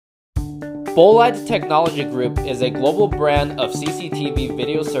BOLIDE Technology Group is a global brand of CCTV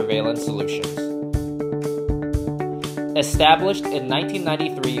video surveillance solutions. Established in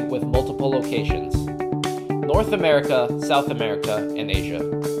 1993 with multiple locations: North America, South America, and Asia.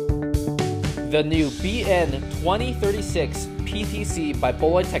 The new BN2036-PTC by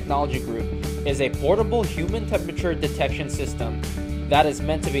BOLIDE Technology Group is a portable human temperature detection system that is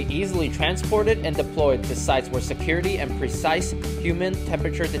meant to be easily transported and deployed to sites where security and precise human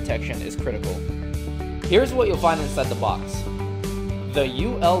temperature detection is critical. Here's what you'll find inside the box: the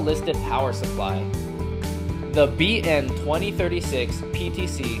UL listed power supply, the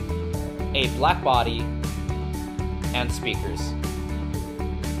BN2036-PTC, a black body, and speakers.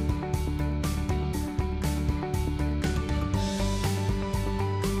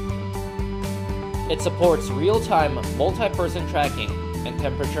 It supports real-time multi-person tracking and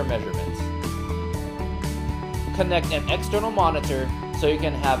temperature measurements. Connect an external monitor so you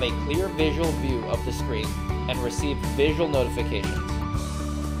can have a clear visual view of the screen and receive visual notifications.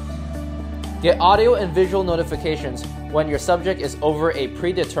 Get audio and visual notifications when your subject is over a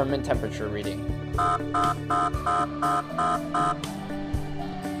predetermined temperature reading.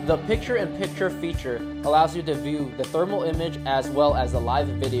 The picture-in-picture feature allows you to view the thermal image as well as the live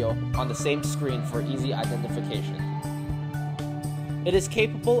video on the same screen for easy identification. It is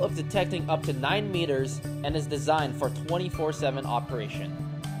capable of detecting up to 9 meters and is designed for 24/7 operation.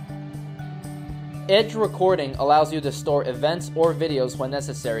 Edge recording allows you to store events or videos when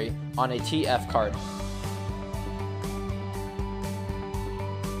necessary on a TF card.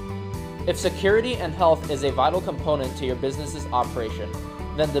 If security and health is a vital component to your business's operation,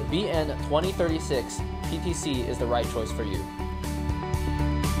 then the BN2036-PTC is the right choice for you.